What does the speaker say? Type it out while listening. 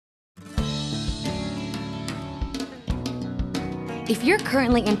If you're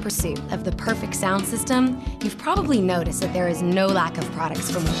currently in pursuit of the perfect sound system, you've probably noticed that there is no lack of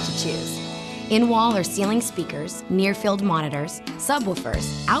products from which to choose. In-wall or ceiling speakers, near-field monitors,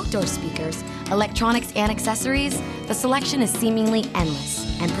 subwoofers, outdoor speakers, electronics and accessories, the selection is seemingly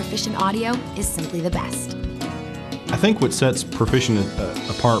endless, and Proficient Audio is simply the best. I think what sets Proficient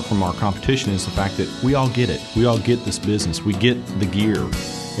apart from our competition is the fact that we all get it. We all get this business. We get the gear.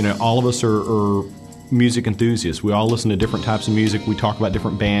 You know, all of us are music enthusiasts. We all listen to different types of music. We talk about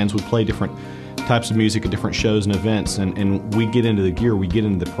different bands. We play different types of music at different shows and events, and we get into the gear. We get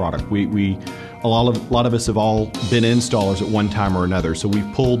into the product. A lot of us have all been installers at one time or another. So we've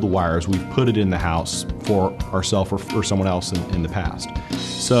pulled the wires. We've put it in the house for ourselves or for someone else in the past.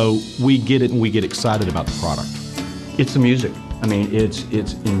 So we get it, and we get excited about the product. It's the music. I mean, it's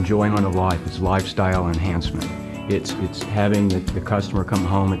enjoyment of life. It's lifestyle enhancement. It's having the customer come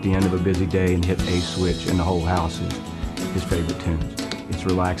home at the end of a busy day and hit a switch and the whole house is his favorite tunes. It's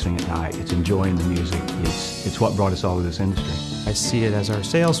relaxing at night. It's enjoying the music. It's what brought us all to this industry. I see it as our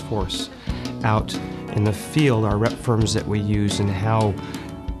sales force out in the field, our rep firms that we use, and how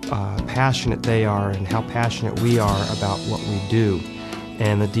passionate they are and how passionate we are about what we do.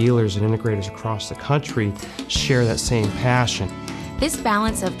 And the dealers and integrators across the country share that same passion. This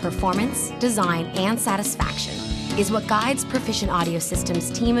balance of performance, design, and satisfaction is what guides Proficient Audio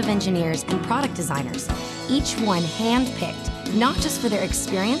Systems' team of engineers and product designers, each one hand-picked, not just for their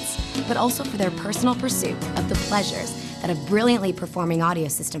experience, but also for their personal pursuit of the pleasures that a brilliantly performing audio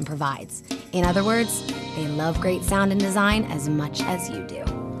system provides. In other words, they love great sound and design as much as you do.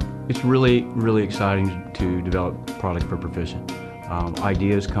 It's really, really exciting to develop a product for Proficient.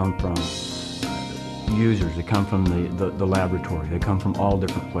 Ideas come from users, they come from the laboratory, they come from all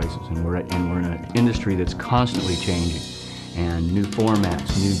different places, and we're in an industry that's constantly changing, and new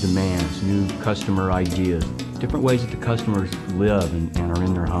formats, new demands, new customer ideas, different ways that the customers live and are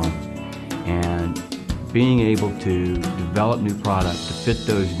in their homes. And being able to develop new products to fit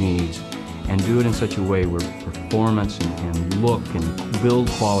those needs and do it in such a way where performance and look and build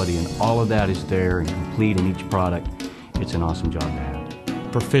quality and all of that is there and complete in each product, it's an awesome job to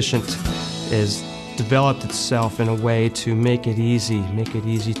have. Proficient is developed itself in a way to make it easy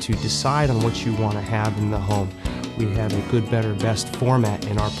to decide on what you want to have in the home. We have a good, better, best format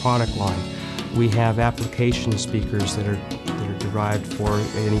in our product line. We have application speakers that are derived for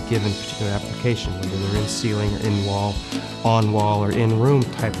any given particular application, whether they're in ceiling or in wall, on wall, or in room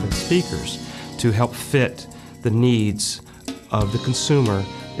type of speakers, to help fit the needs of the consumer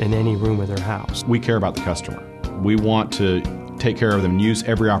in any room of their house. We care about the customer. We want to take care of them, use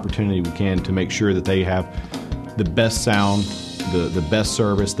every opportunity we can to make sure that they have the best sound, the best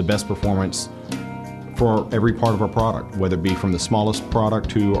service, the best performance for every part of our product, whether it be from the smallest product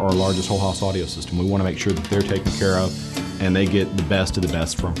to our largest whole house audio system. We want to make sure that they're taken care of and they get the best of the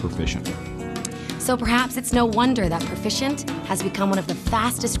best from Proficient. So perhaps it's no wonder that Proficient has become one of the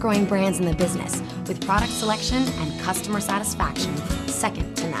fastest growing brands in the business, with product selection and customer satisfaction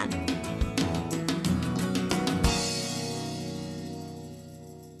second to none.